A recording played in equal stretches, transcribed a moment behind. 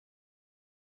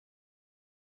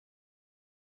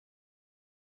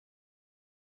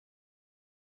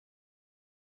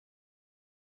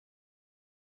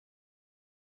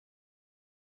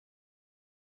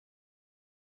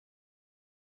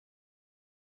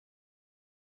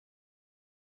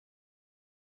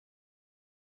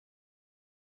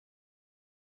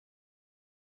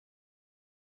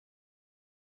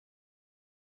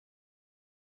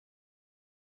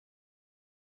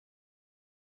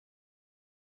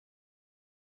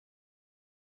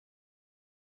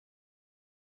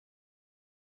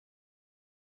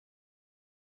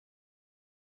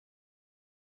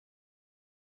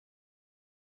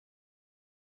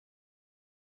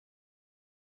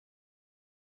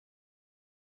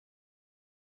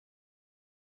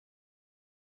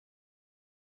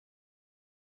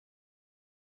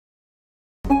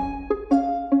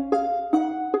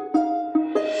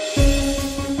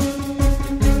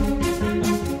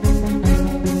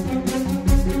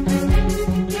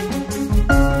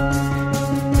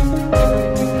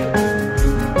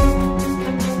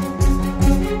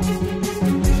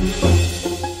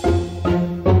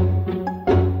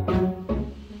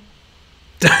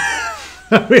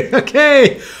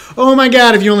Okay. Oh my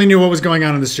God, if you only knew what was going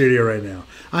on in the studio right now.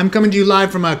 I'm coming to you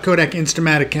live from a Kodak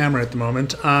Instamatic camera at the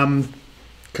moment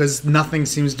because nothing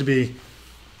seems to be...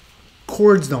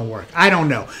 Cords don't work. I don't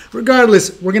know.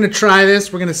 Regardless, we're going to try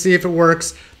this. We're going to see if it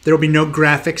works. There will be no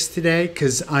graphics today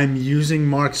because I'm using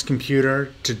Mark's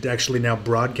computer to actually now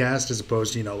broadcast as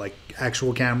opposed to, you know, like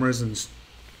actual cameras and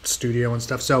studio and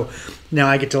stuff. So now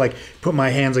I get to like put my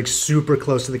hands like super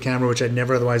close to the camera, which I'd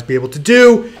never otherwise be able to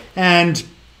do. And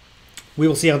we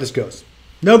will see how this goes.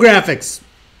 No graphics.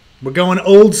 We're going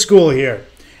old school here.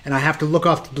 And I have to look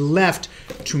off to the left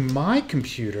to my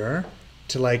computer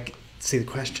to like see the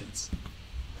questions.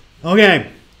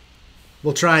 Okay.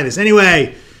 We'll try this.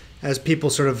 Anyway, as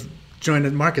people sort of join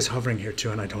it, Mark is hovering here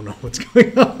too, and I don't know what's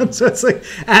going on. So it's like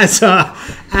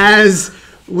as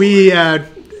we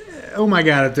oh my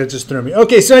God, that just threw me.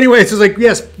 Okay, so anyway, so it's like,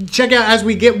 yes, check out as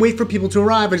we wait for people to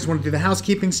arrive. I just want to do the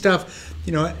housekeeping stuff.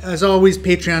 You know, as always,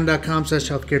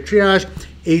 patreon.com/healthcaretriage,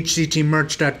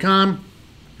 hctmerch.com.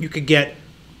 You could get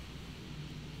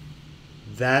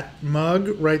that mug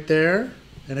right there.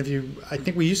 And if you, I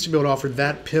think we used to be able to offer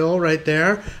that pill right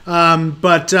there,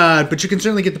 but you can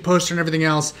certainly get the poster and everything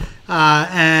else,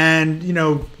 and you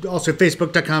know, also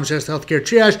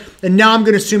facebook.com/healthcaretriage. And now I'm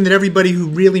going to assume that everybody who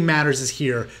really matters is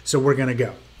here, so we're going to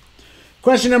go.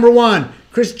 Question number 1: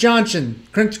 Chris Johnson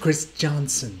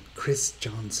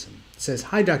says,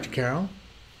 "Hi, Dr. Carroll.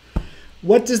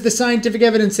 What does the scientific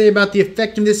evidence say about the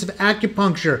effectiveness of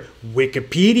acupuncture?"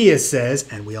 Wikipedia says,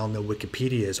 and we all know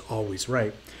Wikipedia is always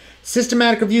right.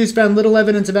 Systematic reviews found little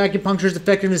evidence of acupuncture's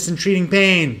effectiveness in treating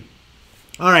pain.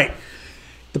 All right.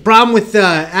 The problem with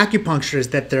acupuncture is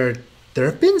that there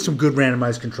have been some good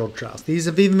randomized controlled trials. These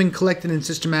have even been collected in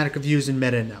systematic reviews and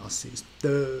meta-analyses.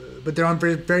 But they're on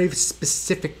very, very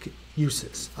specific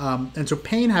uses. And so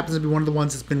pain happens to be one of the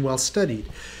ones that's been well studied.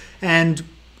 And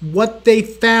what they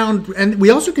found, and we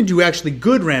also can do actually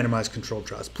good randomized controlled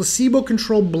trials,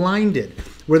 placebo-controlled blinded,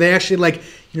 where they actually like,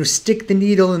 you know, stick the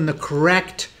needle in the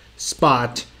correct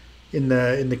spot in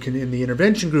the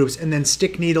intervention groups, and then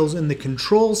stick needles in the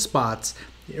control spots,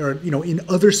 or you know, in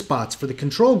other spots for the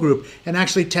control group, and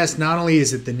actually test not only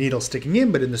is it the needle sticking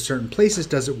in, but in the certain places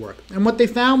does it work. And what they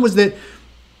found was that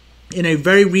in a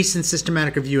very recent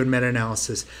systematic review and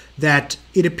meta-analysis, that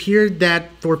it appeared that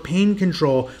for pain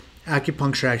control,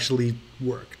 acupuncture actually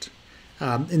worked,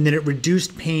 and that it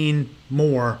reduced pain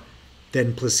more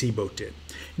than placebo did.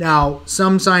 Now,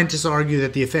 some scientists argue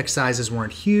that the effect sizes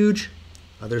weren't huge.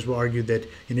 Others will argue that,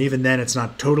 you know, even then it's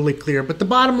not totally clear. But the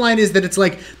bottom line is that it's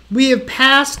like we have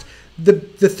passed the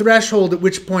threshold at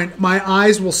which point my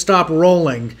eyes will stop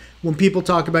rolling when people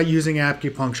talk about using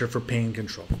acupuncture for pain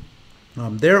control.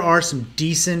 There are some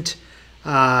decent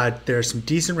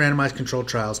randomized controlled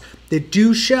trials that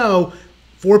do show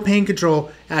for pain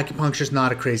control, acupuncture is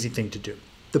not a crazy thing to do.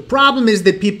 The problem is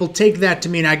that people take that to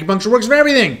mean acupuncture works for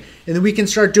everything. And then we can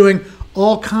start doing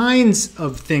all kinds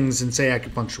of things and say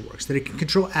acupuncture works. That it can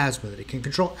control asthma, that it can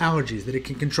control allergies, that it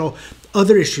can control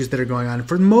other issues that are going on. And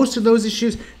for most of those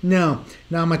issues, no,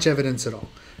 not much evidence at all.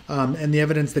 And the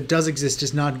evidence that does exist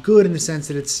is not good in the sense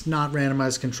that it's not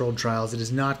randomized controlled trials. It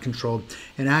is not controlled.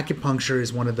 And acupuncture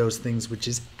is one of those things which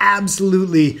is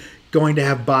absolutely going to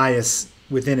have bias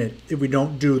within it if we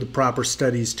don't do the proper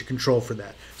studies to control for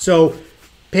that. So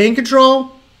pain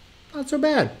control, not so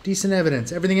bad. Decent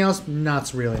evidence. Everything else, not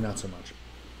so much.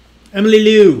 Emily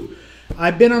Liu,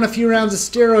 I've been on a few rounds of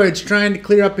steroids trying to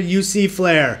clear up a UC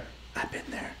flare. I've been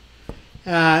there.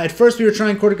 At first we were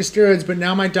trying corticosteroids, but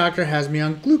now my doctor has me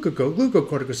on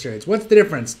glucocorticosteroids. What's the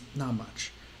difference? Not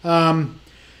much.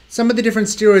 Some of the different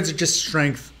steroids are just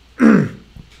strength,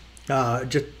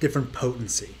 just different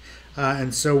potency.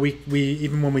 And so we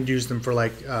even when we use them for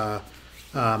like, oh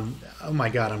my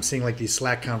God, I'm seeing like these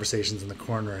Slack conversations in the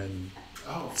corner, and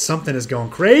something is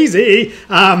going crazy.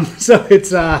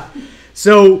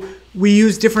 So we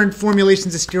use different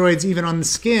formulations of steroids even on the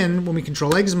skin when we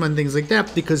control eczema and things like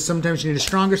that, because sometimes you need a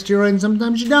stronger steroid and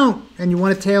sometimes you don't, and you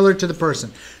want to tailor it to the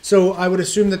person. So I would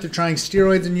assume that they're trying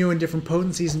steroids in you in different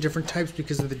potencies and different types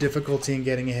because of the difficulty in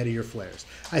getting ahead of your flares.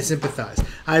 I sympathize.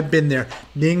 I've been there.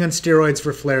 Being on steroids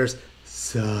for flares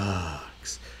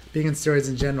sucks. Being on steroids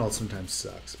in general sometimes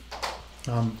sucks.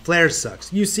 Flares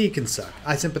sucks. UC can suck.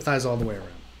 I sympathize all the way around.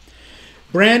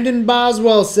 Brandon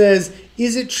Boswell says,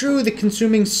 is it true that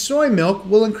consuming soy milk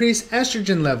will increase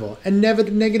estrogen level and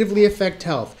negatively affect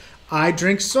health? I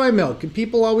drink soy milk, and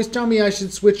people always tell me I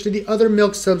should switch to the other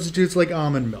milk substitutes like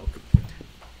almond milk.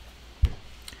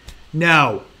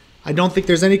 No, I don't think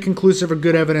there's any conclusive or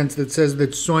good evidence that says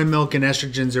that soy milk and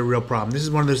estrogens are a real problem. This is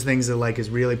one of those things that like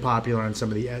is really popular on some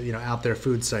of the out there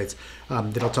food sites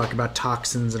that'll talk about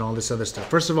toxins and all this other stuff.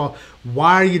 First of all,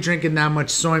 why are you drinking that much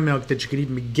soy milk that you could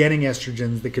even be getting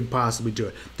estrogens that could possibly do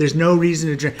it? There's no reason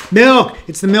to drink milk.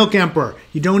 It's the milk emperor.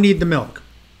 You don't need the milk.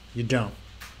 You don't.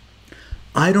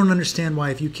 I don't understand why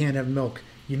if you can't have milk,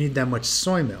 you need that much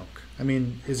soy milk. I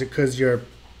mean, is it because you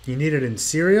need it in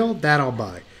cereal? That I'll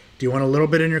buy. Do you want a little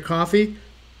bit in your coffee?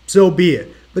 So be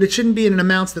it. But it shouldn't be in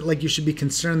amounts that like you should be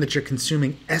concerned that you're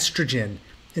consuming estrogen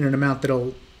in an amount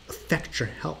that'll affect your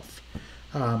health.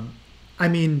 I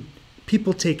mean,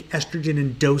 people take estrogen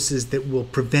in doses that will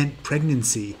prevent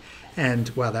pregnancy, and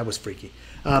wow, that was freaky.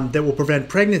 That will prevent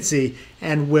pregnancy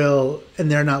and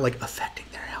they're not like affecting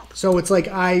their health. So it's like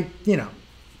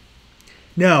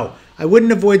no, I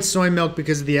wouldn't avoid soy milk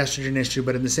because of the estrogen issue,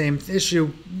 but in the same issue,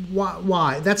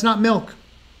 why? That's not milk.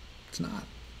 It's not.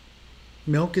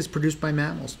 Milk is produced by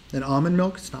mammals. And almond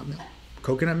milk, it's not milk.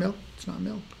 Coconut milk, it's not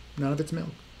milk. None of it's milk.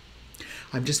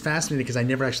 I'm just fascinated because I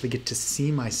never actually get to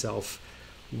see myself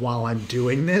while I'm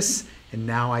doing this. And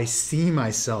now I see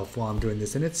myself while I'm doing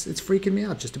this. And it's freaking me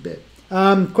out just a bit.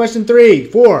 Question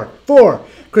 4.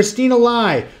 Christina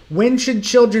Lai. When should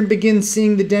children begin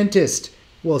seeing the dentist?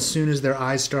 Well, as soon as their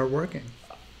eyes start working.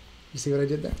 You see what I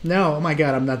did there? No, oh my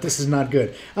God, this is not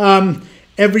good.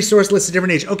 Every source lists a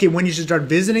different age. Okay, when you should start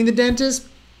visiting the dentist,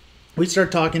 we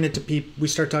start talking to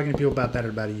people about that at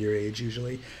about a year age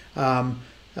usually. And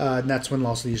that's when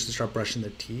also you should start brushing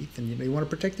their teeth. And you want to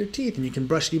protect their teeth, and you can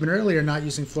brush it even earlier, not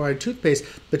using fluoride toothpaste.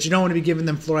 But you don't want to be giving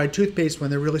them fluoride toothpaste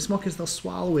when they're really small because they'll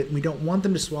swallow it. And we don't want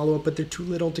them to swallow it, but they're too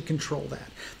little to control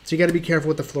that. So you got to be careful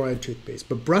with the fluoride toothpaste.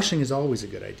 But brushing is always a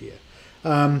good idea.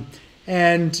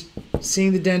 And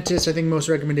seeing the dentist, I think most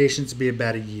recommendations would be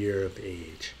about a year of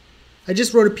age. I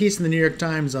just wrote a piece in the New York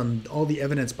Times on all the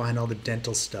evidence behind all the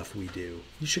dental stuff we do.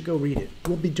 You should go read it.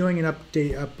 We'll be doing an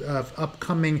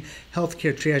upcoming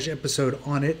healthcare triage episode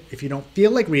on it if you don't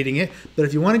feel like reading it. But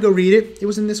if you want to go read it, it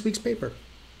was in this week's paper.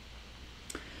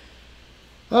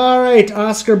 All right,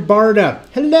 Oscar Barda.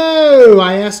 Hello!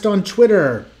 I asked on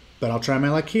Twitter, but I'll try my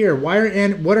luck here. What are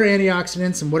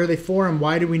antioxidants and what are they for, and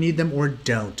why do we need them or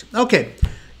don't? Okay,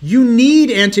 you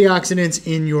need antioxidants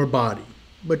in your body.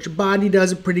 But your body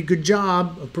does a pretty good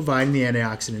job of providing the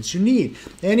antioxidants you need.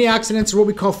 Antioxidants are what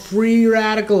we call free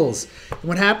radicals. And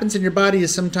what happens in your body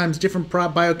is sometimes different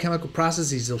biochemical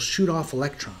processes, they'll shoot off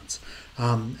electrons.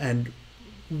 And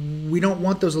we don't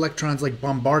want those electrons like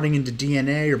bombarding into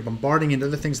DNA or bombarding into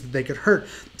other things that they could hurt.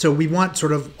 So we want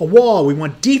sort of a wall, we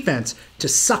want defense to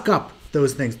suck up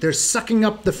those things. They're sucking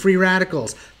up the free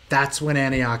radicals. That's what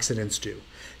antioxidants do.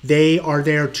 They are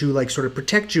there to like sort of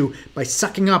protect you by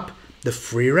sucking up the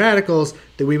free radicals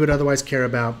that we would otherwise care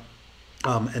about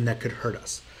and that could hurt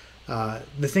us.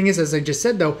 The thing is, as I just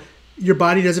said, though, your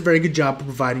body does a very good job of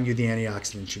providing you the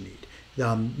antioxidants you need.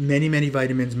 Many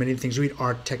vitamins, many things you eat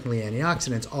are technically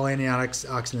antioxidants. All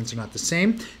antioxidants are not the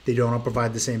same. They don't all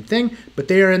provide the same thing, but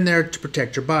they are in there to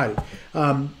protect your body.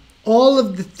 All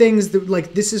of the things that,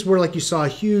 like, this is where, like, you saw a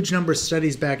huge number of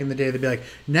studies back in the day. They'd be like,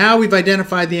 now we've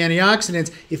identified the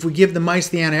antioxidants. If we give the mice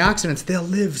the antioxidants, they'll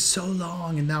live so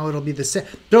long, and now it'll be the same.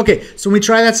 Okay, so when we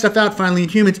try that stuff out finally in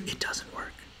humans, it doesn't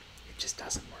work. It just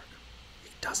doesn't work.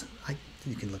 It doesn't.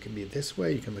 You can look at me this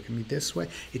way. You can look at me this way.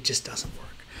 It just doesn't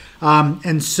work.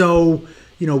 And so,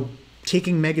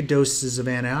 taking mega doses of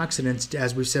antioxidants,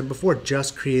 as we've said before,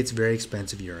 just creates very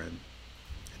expensive urine.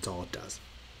 That's all it does.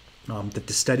 That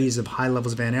the studies of high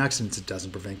levels of antioxidants, it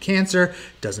doesn't prevent cancer,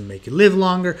 doesn't make you live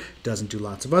longer, doesn't do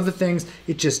lots of other things.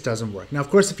 It just doesn't work. Now, of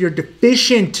course, if you're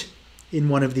deficient in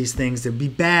one of these things, it would be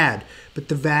bad. But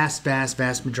the vast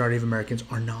majority of Americans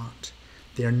are not.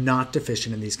 They are not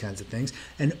deficient in these kinds of things.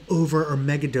 And over or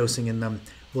mega dosing in them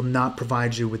will not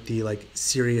provide you with the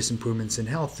serious improvements in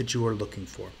health that you are looking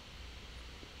for.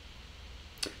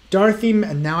 Dorothy,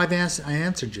 and now I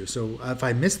answered you. So if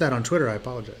I missed that on Twitter, I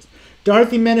apologize.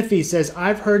 Dorothy Menifee says,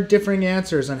 I've heard differing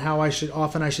answers on how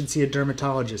often I should see a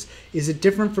dermatologist. Is it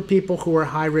different for people who are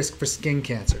high risk for skin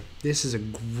cancer? This is a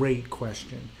great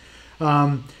question.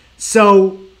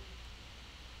 So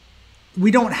we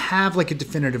don't have a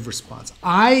definitive response.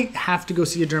 I have to go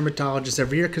see a dermatologist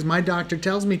every year because my doctor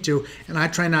tells me to, and I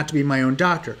try not to be my own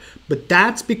doctor. But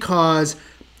that's because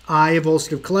I have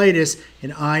ulcerative colitis,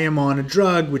 and I am on a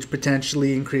drug which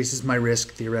potentially increases my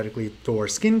risk, theoretically, for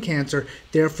skin cancer.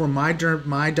 Therefore, my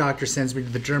doctor sends me to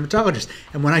the dermatologist.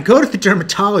 And when I go to the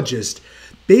dermatologist,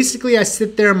 basically I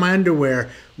sit there in my underwear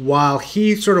while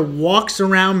he sort of walks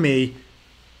around me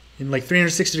in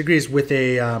 360 degrees with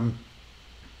a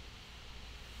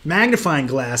magnifying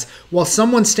glass while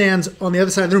someone stands on the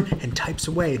other side of the room and types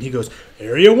away. And he goes,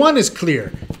 area 1 is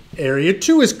clear. Area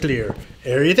 2 is clear.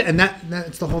 And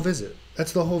that's the whole visit.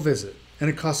 That's the whole visit. And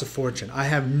it costs a fortune.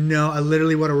 I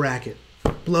literally, what a racket.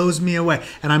 Blows me away.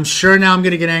 And I'm sure now I'm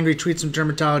going to get angry tweets from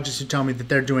dermatologists who tell me that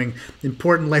they're doing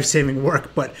important life-saving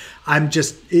work. But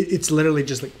it's literally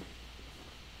just like,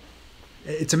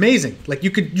 it's amazing. Like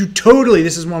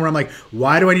this is one where I'm like,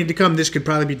 why do I need to come? This could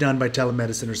probably be done by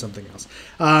telemedicine or something else.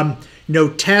 No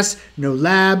tests, no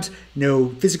labs, no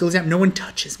physical exam. No one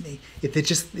touches me.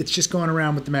 It's just going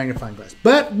around with the magnifying glass.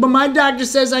 But my doctor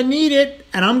says I need it,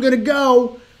 and I'm going to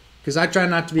go because I try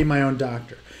not to be my own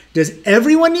doctor. Does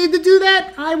everyone need to do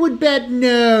that? I would bet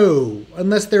no,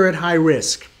 unless they're at high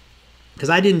risk. Because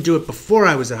I didn't do it before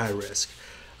I was at high risk.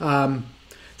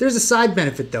 There's a side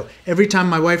benefit, though. Every time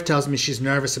my wife tells me she's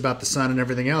nervous about the sun and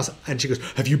everything else, and she goes,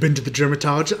 have you been to the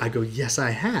dermatologist? I go, yes,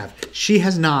 I have. She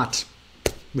has not,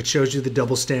 which shows you the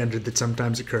double standard that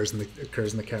sometimes occurs in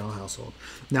the Carroll household.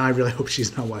 Now I really hope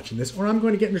she's not watching this, or I'm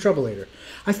going to get into trouble later.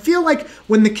 I feel like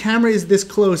when the camera is this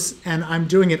close and I'm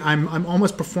doing it, I'm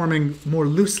almost performing more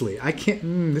loosely. I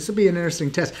can't. This will be an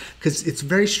interesting test because it's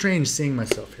very strange seeing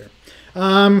myself here.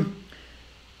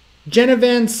 Jenna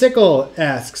Van Sickle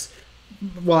asks,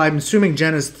 well, I'm assuming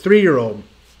Jenna's 3-year-old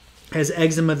has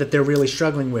eczema that they're really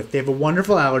struggling with. They have a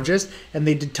wonderful allergist, and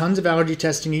they did tons of allergy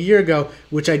testing a year ago,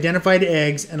 which identified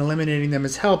eggs, and eliminating them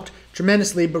has helped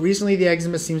tremendously, but recently the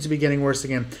eczema seems to be getting worse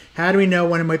again. How do we know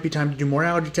when it might be time to do more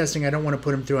allergy testing? I don't want to put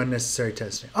them through unnecessary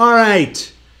testing. All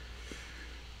right.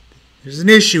 There's an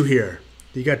issue here.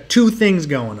 You got 2 things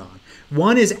going on.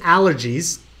 One is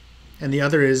allergies, and the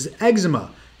other is eczema.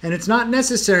 And it's not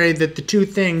necessary that the 2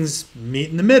 things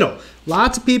meet in the middle.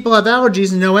 Lots of people have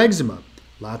allergies and no eczema.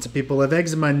 Lots of people have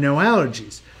eczema and no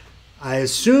allergies. I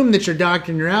assume that your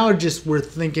doctor and your allergist were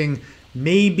thinking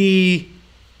maybe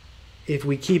if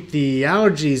we keep the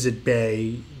allergies at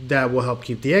bay, that will help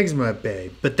keep the eczema at bay.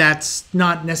 But that's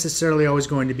not necessarily always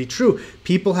going to be true.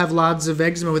 People have lots of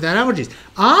eczema without allergies.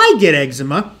 I get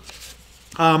eczema,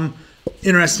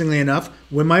 interestingly enough,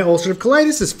 when my ulcerative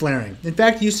colitis is flaring. In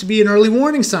fact, it used to be an early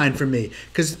warning sign for me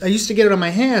because I used to get it on my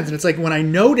hands. And it's like when I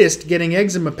noticed getting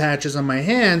eczema patches on my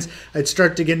hands, I'd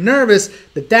start to get nervous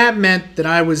that meant that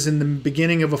I was in the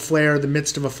beginning of a flare, the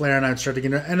midst of a flare, and I'd start to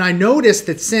get nervous. And I noticed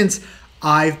that since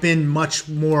I've been much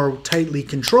more tightly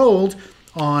controlled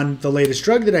on the latest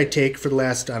drug that I take for the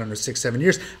last, 6-7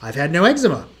 years, I've had no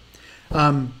eczema.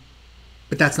 But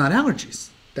that's not allergies.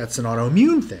 That's an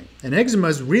autoimmune thing. And eczema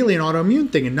is really an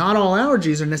autoimmune thing. And not all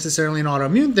allergies are necessarily an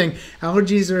autoimmune thing.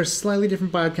 Allergies are a slightly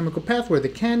different biochemical pathway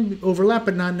that can overlap,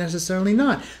 but not necessarily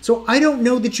not. So I don't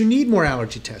know that you need more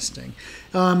allergy testing.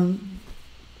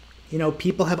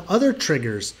 People have other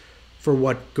triggers for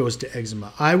what goes to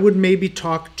eczema. I would maybe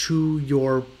talk to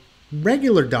your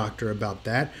regular doctor about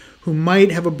that, who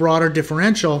might have a broader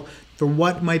differential for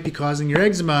what might be causing your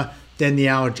eczema than the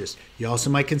allergist. You also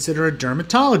might consider a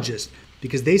dermatologist,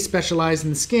 because they specialize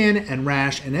in the skin and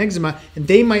rash and eczema, and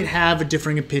they might have a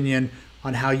differing opinion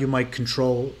on how you might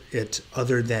control it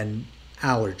other than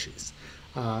allergies.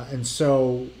 And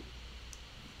so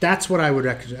that's what I would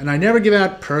recommend. And I never give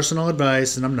out personal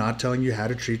advice, and I'm not telling you how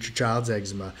to treat your child's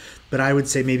eczema, but I would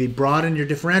say maybe broaden your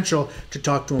differential to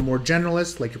talk to a more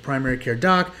generalist, like your primary care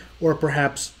doc, or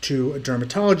perhaps to a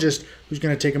dermatologist who's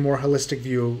going to take a more holistic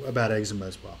view about eczema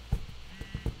as well.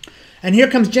 And here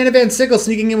comes Jenna Van Sickle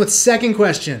sneaking in with second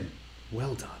question.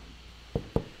 Well done.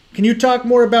 Can you talk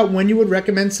more about when you would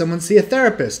recommend someone see a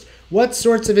therapist? What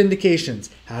sorts of indications?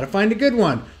 How to find a good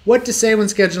one? What to say when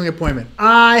scheduling an appointment?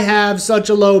 I have such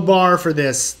a low bar for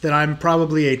this that I'm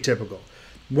probably atypical.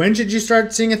 When should you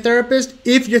start seeing a therapist?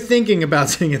 If you're thinking about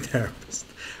seeing a therapist.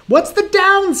 What's the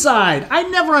downside? I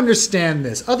never understand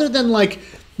this, other than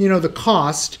the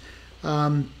cost,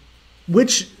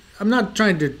 which I'm not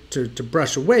trying to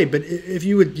brush away, but if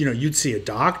you would, you'd see a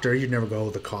doctor, you'd never go,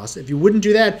 the cost. If you wouldn't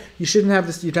do that, you shouldn't have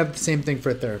this. You'd have the same thing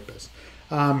for a therapist.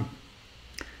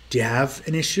 Do you have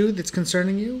an issue that's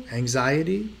concerning you?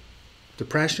 Anxiety,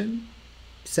 depression,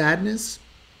 sadness,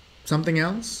 something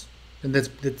else, and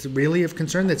that's really of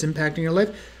concern, that's impacting your life?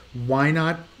 Why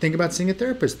not think about seeing a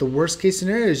therapist? The worst case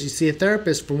scenario is you see a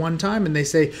therapist for one time and they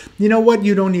say, you know what,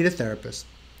 you don't need a therapist.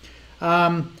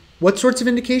 What sorts of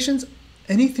indications?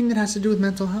 Anything that has to do with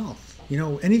mental health.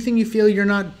 Anything you feel you're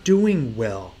not doing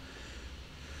well.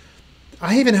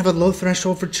 I even have a low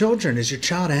threshold for children. Is your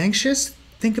child anxious?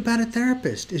 Think about a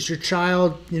therapist. Is your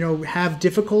child, have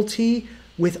difficulty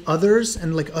with others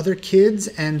and other kids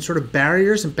and sort of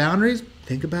barriers and boundaries?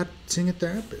 Think about seeing a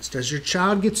therapist. As your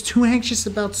child gets too anxious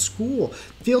about school,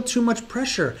 feel too much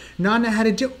pressure, not know how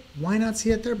to do, why not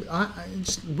see a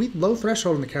therapist? We low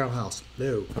threshold in the Carroll house.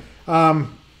 Low.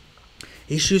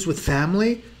 Issues with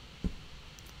family?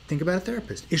 Think about a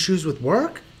therapist. Issues with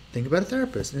work? Think about a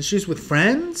therapist. Issues with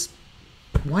friends?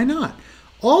 Why not?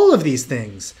 All of these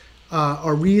things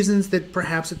are reasons that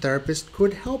perhaps a therapist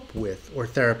could help with, or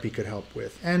therapy could help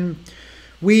with. And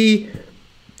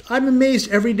I'm amazed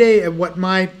every day at what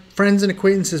my friends and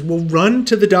acquaintances will run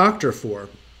to the doctor for.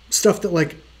 Stuff that,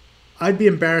 like, I'd be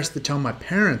embarrassed to tell my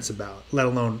parents about, let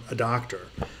alone a doctor.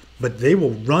 But they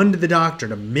will run to the doctor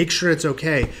to make sure it's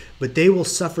okay. But they will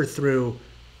suffer through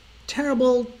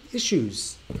terrible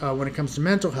issues when it comes to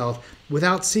mental health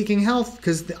without seeking help,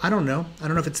 because I don't know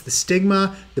if it's the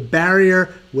stigma, the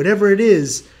barrier, whatever it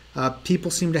is.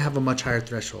 People seem to have a much higher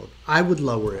threshold. I would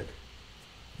lower it.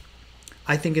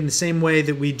 I think in the same way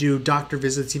that we do doctor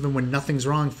visits even when nothing's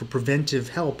wrong for preventive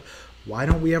help, why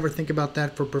don't we ever think about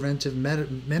that for preventive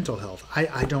mental health?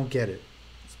 I don't get it.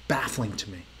 It's baffling to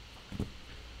me.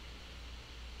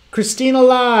 Christina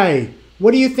Lai,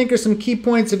 what do you think are some key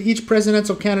points of each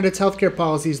presidential candidate's healthcare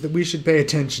policies that we should pay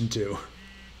attention to?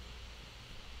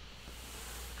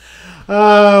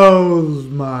 Oh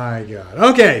my God.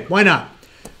 Okay, why not?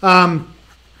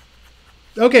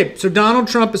 Okay, so Donald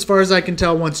Trump, as far as I can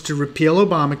tell, wants to repeal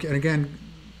Obamacare. And again,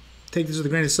 take this with a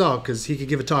grain of salt, because he could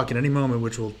give a talk at any moment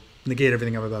which will negate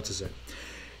everything I'm about to say.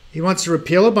 He wants to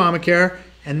repeal Obamacare,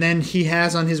 and then he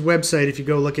has on his website, if you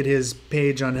go look at his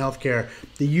page on healthcare,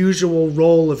 the usual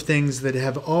roll of things that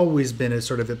have always been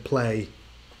sort of at play.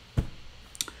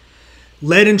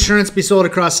 Let insurance be sold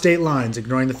across state lines,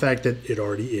 ignoring the fact that it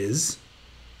already is,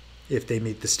 if they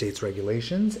meet the state's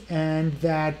regulations, and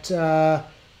that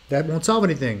that won't solve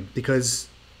anything, because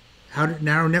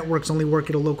narrow networks only work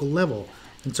at a local level.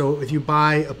 And so if you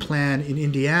buy a plan in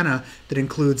Indiana that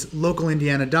includes local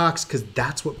Indiana docs, because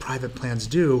that's what private plans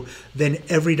do, then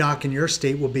every doc in your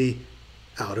state will be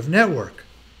out of network.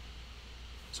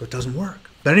 So it doesn't work.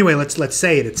 But anyway, let's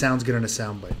say it. It sounds good in a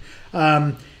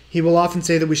soundbite. He will often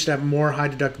say that we should have more high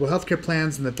deductible healthcare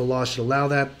plans and that the law should allow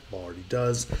that. The law already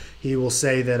does. He will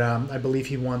say that I believe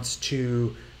he wants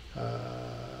to...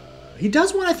 he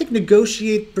does want, I think,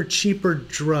 negotiate for cheaper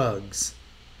drugs,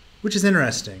 which is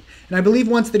interesting. And I believe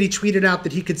once that he tweeted out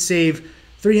that he could save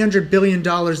 $300 billion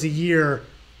a year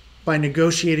by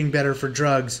negotiating better for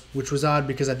drugs, which was odd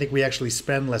because I think we actually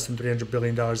spend less than $300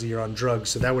 billion a year on drugs,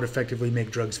 so that would effectively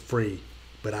make drugs free.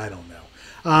 But I don't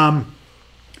know.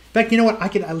 In fact, you know what? I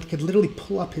could literally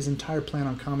pull up his entire plan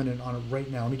on comment on it right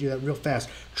now. Let me do that real fast.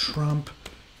 Trump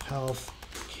health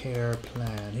care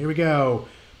plan. Here we go.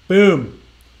 Boom.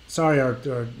 Sorry,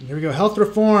 here we go. Health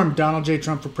reform, Donald J.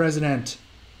 Trump for president.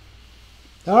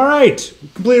 All right.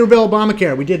 Completely repeal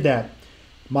Obamacare. We did that.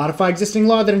 Modify existing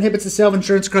law that inhibits the sale of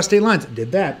insurance across state lines.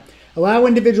 Did that. Allow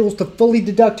individuals to fully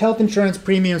deduct health insurance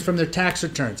premiums from their tax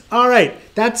returns. All right.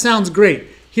 That sounds great.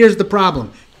 Here's the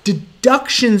problem.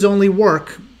 Deductions only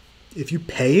work if you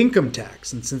pay income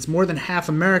tax. And since more than half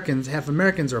Americans,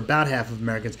 or about half of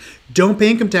Americans, don't pay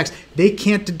income tax, they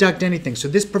can't deduct anything. So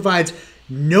this provides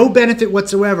no benefit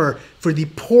whatsoever for the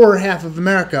poorer half of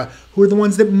America, who are the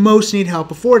ones that most need help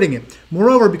affording it.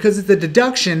 Moreover, because it's a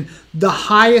deduction, the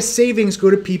highest savings go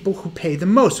to people who pay the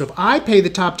most. So if I pay the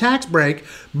top tax break,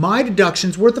 my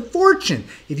deduction's worth a fortune.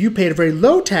 If you pay a very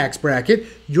low tax bracket,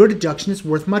 your deduction is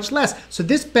worth much less. So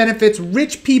this benefits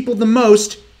rich people the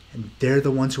most, and they're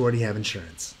the ones who already have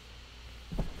insurance.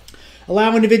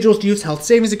 Allow individuals to use health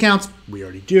savings accounts. We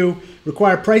already do.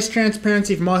 Require price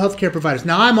transparency from all healthcare providers.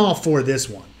 Now, I'm all for this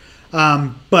one,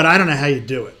 but I don't know how you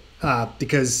do it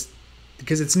because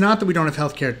it's not that we don't have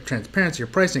healthcare transparency or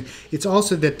pricing. It's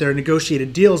also that there are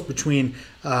negotiated deals between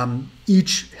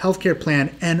each healthcare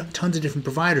plan and tons of different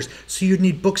providers. So you'd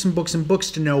need books and books and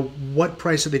books to know what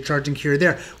price are they charging here or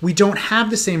there. We don't have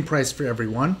the same price for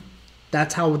everyone.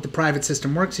 That's how the private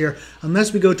system works here,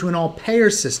 unless we go to an all-payer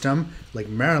system like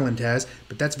Maryland has,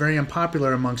 but that's very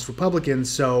unpopular amongst Republicans,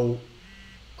 so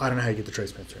I don't know how you get the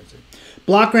transparency.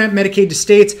 Block grant Medicaid to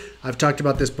states. I've talked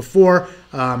about this before.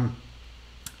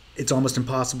 It's almost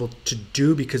impossible to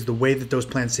do because the way that those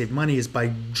plans save money is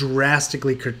by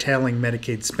drastically curtailing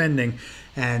Medicaid spending,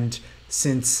 and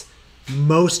since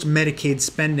most Medicaid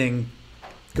spending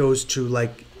goes to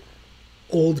like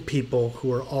old people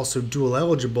who are also dual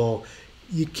eligible,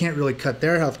 you can't really cut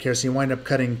their health care, so you wind up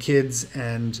cutting kids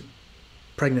and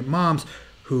pregnant moms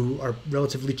who are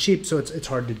relatively cheap, so it's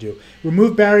hard to do.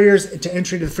 Remove barriers to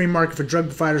entry to the free market for drug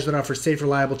providers that offer safe,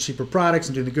 reliable, cheaper products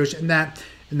and do negotiate, and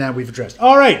that we've addressed.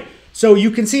 All right, so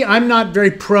you can see I'm not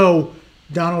very pro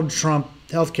Donald Trump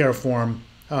healthcare reform,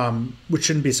 which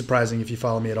shouldn't be surprising if you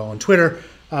follow me at all on Twitter,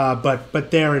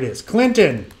 but there it is.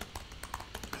 Clinton.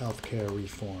 healthcare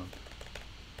reform.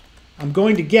 I'm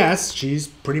going to guess she's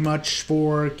pretty much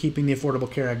for keeping the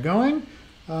Affordable Care Act going.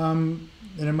 And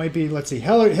it might be, let's see,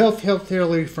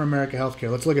 Hillary for America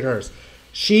Healthcare. Let's look at hers.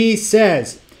 She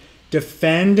says,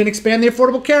 defend and expand the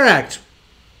Affordable Care Act,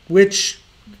 which,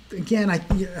 again,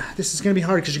 this is going to be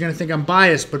hard because you're going to think I'm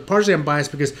biased, but partially I'm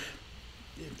biased because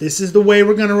if this is the way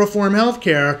we're going to reform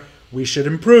healthcare, we should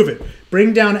improve it.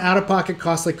 Bring down out-of-pocket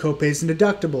costs like copays and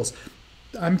deductibles.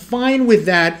 I'm fine with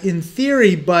that in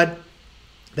theory, but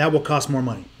that will cost more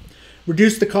money.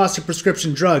 Reduce the cost of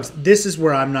prescription drugs. This is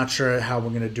where I'm not sure how we're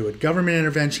going to do it. Government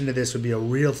intervention to this would be a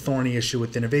real thorny issue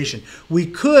with innovation. We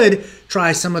could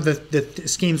try some of the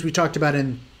schemes we talked about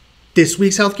in this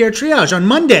week's Healthcare Triage on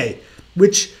Monday,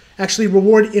 which actually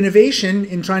reward innovation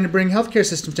in trying to bring healthcare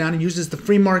systems down and uses the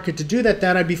free market to do that.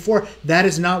 That I'd be for. That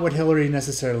is not what Hillary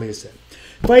necessarily has said.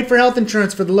 Fight for health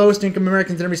insurance for the lowest income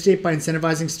Americans in every state by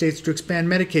incentivizing states to expand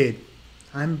Medicaid.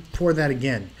 I'm for that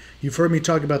again. You've heard me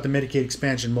talk about the Medicaid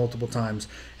expansion multiple times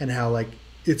and how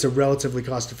it's a relatively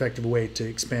cost-effective way to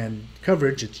expand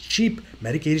coverage. It's cheap.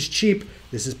 Medicaid is cheap.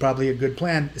 This is probably a good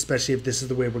plan, especially if this is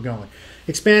the way we're going.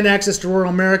 Expand access to rural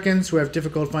Americans who have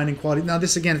difficulty finding quality. Now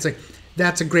this again, it's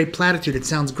that's a great platitude. It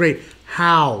sounds great.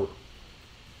 How?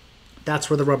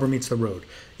 That's where the rubber meets the road.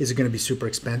 Is it going to be super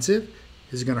expensive?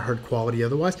 Is it going to hurt quality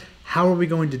otherwise? How are we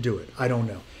going to do it? I don't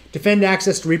know. Defend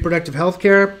access to reproductive health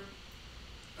care.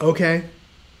 Okay.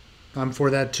 I'm for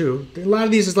that too. A lot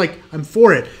of these is I'm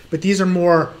for it, but these are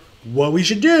more what we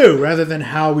should do rather than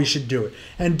how we should do it.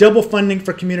 And double funding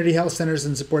for community health centers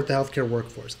and support the healthcare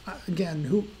workforce.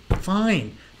 Again,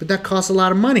 fine, but that costs a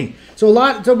lot of money. So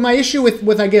my issue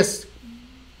with I guess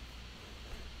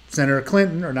Senator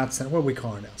Clinton, or not Senator, what do we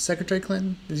call her now? Secretary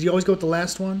Clinton? Does he always go with the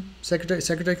last one? Secretary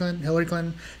Clinton, Hillary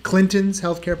Clinton, Clinton's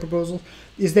healthcare proposals,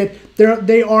 is that they're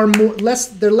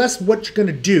less what you're going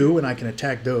to do, and I can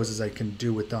attack those as I can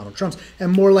do with Donald Trump's,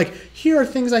 and more here are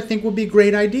things I think will be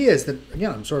great ideas that,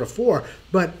 again, I'm sort of for,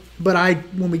 but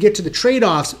when we get to the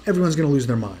trade-offs, everyone's going to lose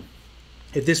their mind.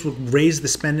 If this will raise the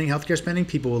spending, healthcare spending,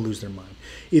 people will lose their mind.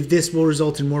 If this will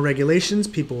result in more regulations,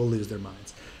 people will lose their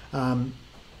minds.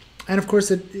 And of course,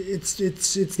 it's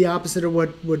the opposite of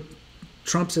what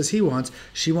Trump says he wants.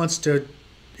 She wants to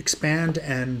expand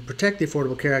and protect the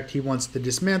Affordable Care Act. He wants to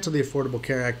dismantle the Affordable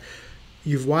Care Act.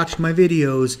 You've watched my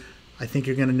videos. I think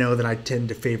you're going to know that I tend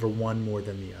to favor one more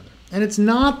than the other. And it's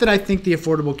not that I think the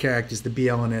Affordable Care Act is the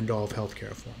be-all and end-all of healthcare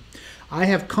reform. I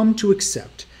have come to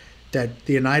accept that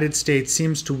the United States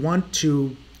seems to want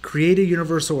to create a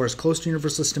universal or as close to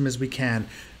universal system as we can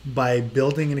by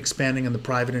building and expanding on the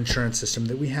private insurance system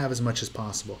that we have as much as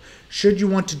possible. Should you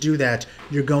want to do that,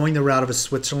 you're going the route of a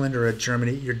Switzerland or a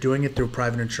Germany. You're doing it through a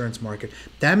private insurance market.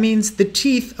 That means the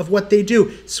teeth of what they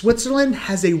do. Switzerland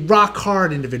has a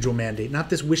rock-hard individual mandate,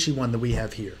 not this wishy one that we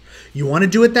have here. You want to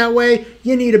do it that way?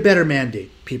 You need a better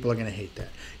mandate. People are going to hate that.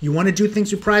 You want to do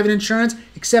things with private insurance?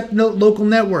 Accept local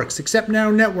networks, accept narrow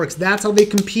networks. That's how they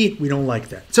compete. We don't like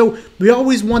that. So we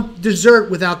always want dessert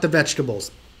without the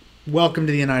vegetables. Welcome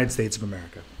to the United States of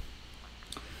America.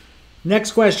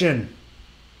 Next question.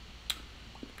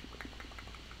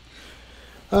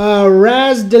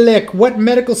 Razdelik, what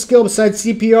medical skill besides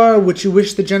CPR would you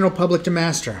wish the general public to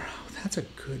master? Oh, that's a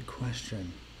good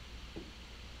question.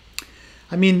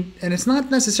 I mean, and it's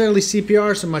not necessarily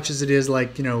CPR so much as it is well,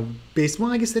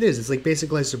 I guess it is. It's like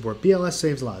basic life support. BLS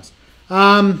saves lives.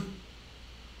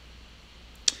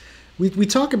 We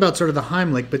talk about sort of the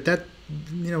Heimlich, but that,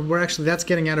 that's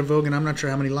getting out of vogue, and I'm not sure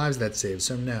how many lives that saves.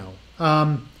 So no.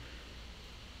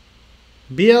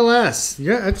 BLS,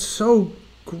 yeah, that's so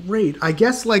great. I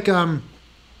guess I don't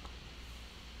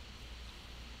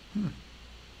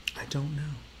know.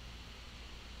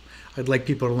 I'd like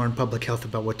people to learn public health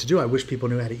about what to do. I wish people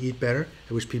knew how to eat better.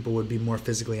 I wish people would be more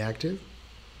physically active.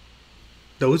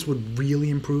 Those would really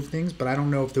improve things, but I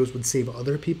don't know if those would save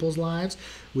other people's lives,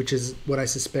 which is what I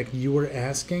suspect you were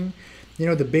asking.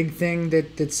 The big thing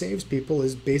that saves people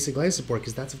is basic life support,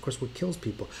 because that's, of course, what kills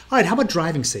people. All right, how about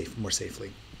driving more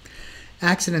safely?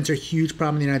 Accidents are a huge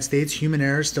problem in the United States. Human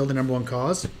error is still the #1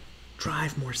 cause.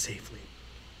 Drive more safely.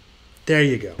 There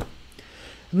you go.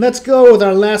 And let's go with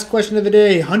our last question of the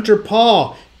day. Hunter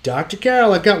Paul. Dr.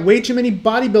 Carol, I've got way too many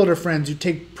bodybuilder friends who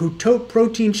tote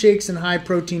protein shakes and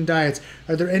high-protein diets.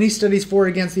 Are there any studies for or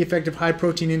against the effect of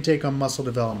high-protein intake on muscle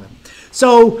development?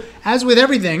 So, as with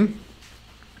everything,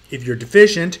 if you're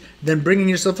deficient, then bringing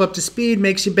yourself up to speed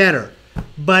makes you better.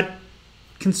 But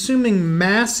consuming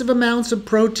massive amounts of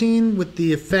protein with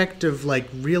the effect of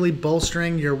really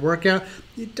bolstering your workout,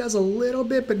 it does a little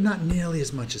bit, but not nearly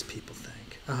as much as people think.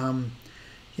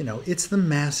 It's the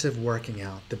massive working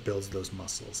out that builds those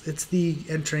muscles. It's the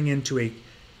entering into a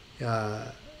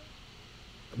I'm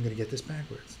going to get this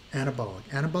backwards. Anabolic.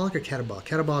 Anabolic or catabolic?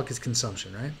 Catabolic is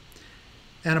consumption, right?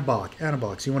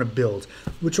 Anabolic. So you want to build,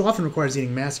 which often requires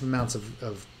eating massive amounts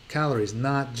of calories,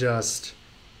 not just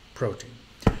protein.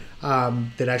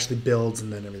 That actually builds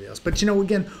and then everything else. But,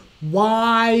 again,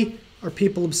 why are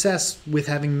people obsessed with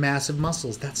having massive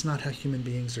muscles? That's not how human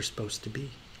beings are supposed to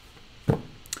be.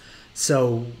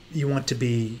 So you want to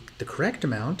be the correct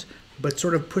amount, but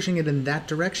sort of pushing it in that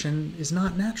direction is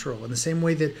not natural. In the same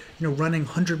way that, running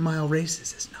 100-mile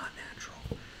races is not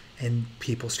natural. And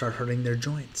people start hurting their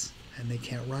joints, and they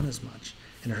can't run as much.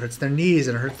 And it hurts their knees,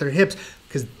 and it hurts their hips,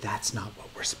 because that's not what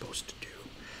we're supposed to do.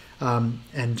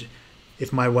 And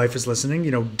if my wife is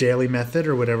listening, daily method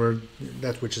or whatever,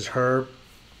 which is her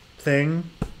thing,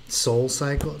 soul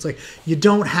cycle. It's like, you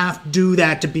don't have to do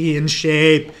that to be in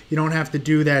shape. You don't have to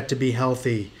do that to be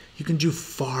healthy. You can do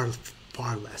far,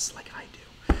 far less like I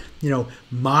do.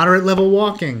 Moderate level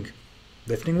walking,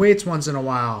 lifting weights once in a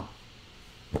while,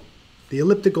 the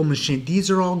elliptical machine.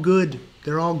 These are all good.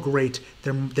 They're all great.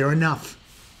 They're enough.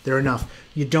 They're enough.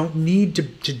 You don't need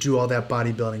to do all that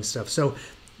bodybuilding stuff. So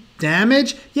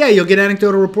damage, yeah, you'll get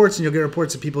anecdotal reports, and you'll get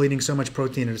reports of people eating so much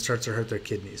protein and it starts to hurt their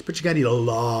kidneys. But you got to eat a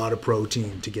lot of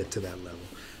protein to get to that level.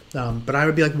 But I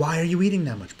would be like, why are you eating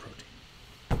that much protein?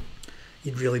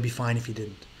 You'd really be fine if you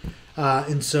didn't.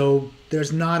 And so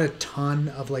there's not a ton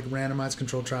of randomized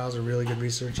controlled trials or really good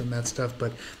research on that stuff.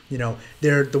 But,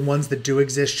 they're the ones that do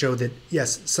exist show that,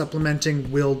 yes,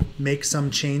 supplementing will make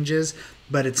some changes,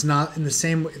 but it's not in the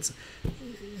same way. It's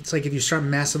like if you start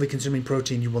massively consuming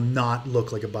protein, you will not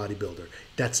look like a bodybuilder.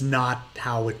 That's not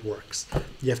how it works.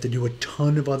 You have to do a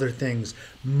ton of other things,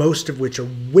 most of which are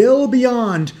well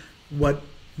beyond what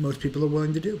most people are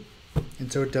willing to do.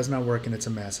 And so it does not work, and it's a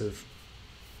massive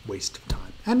waste of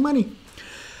time and money.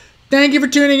 Thank you for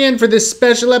tuning in for this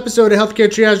special episode of Healthcare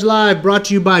Triage Live, brought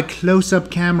to you by Close-Up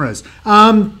Cameras.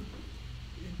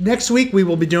 Next week, we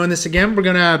will be doing this again. We're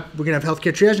gonna have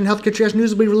Healthcare Triage, and Healthcare Triage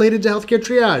news will be related to Healthcare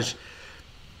Triage.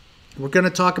 We're going to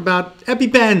talk about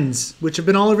EpiPens, which have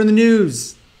been all over the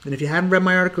news. And if you haven't read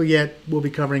my article yet, we'll be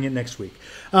covering it next week.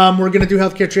 We're going to do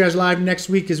Healthcare Triage Live next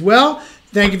week as well.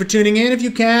 Thank you for tuning in. If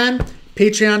you can,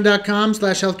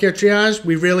 patreon.com/healthcaretriage.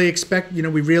 We really expect,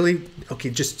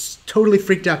 just totally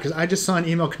freaked out because I just saw an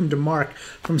email come to Mark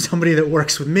from somebody that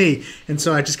works with me. And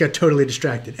so I just got totally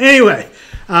distracted. Anyway,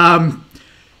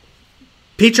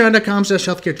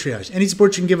 patreon.com/healthcaretriage. Any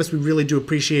support you can give us, we really do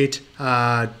appreciate.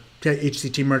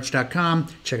 HCTmerch.com.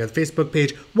 Check out the Facebook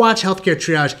page. Watch Healthcare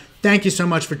Triage. Thank you so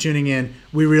much for tuning in.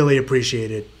 We really appreciate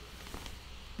it.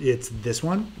 It's this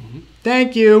one.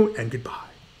 Thank you, and goodbye.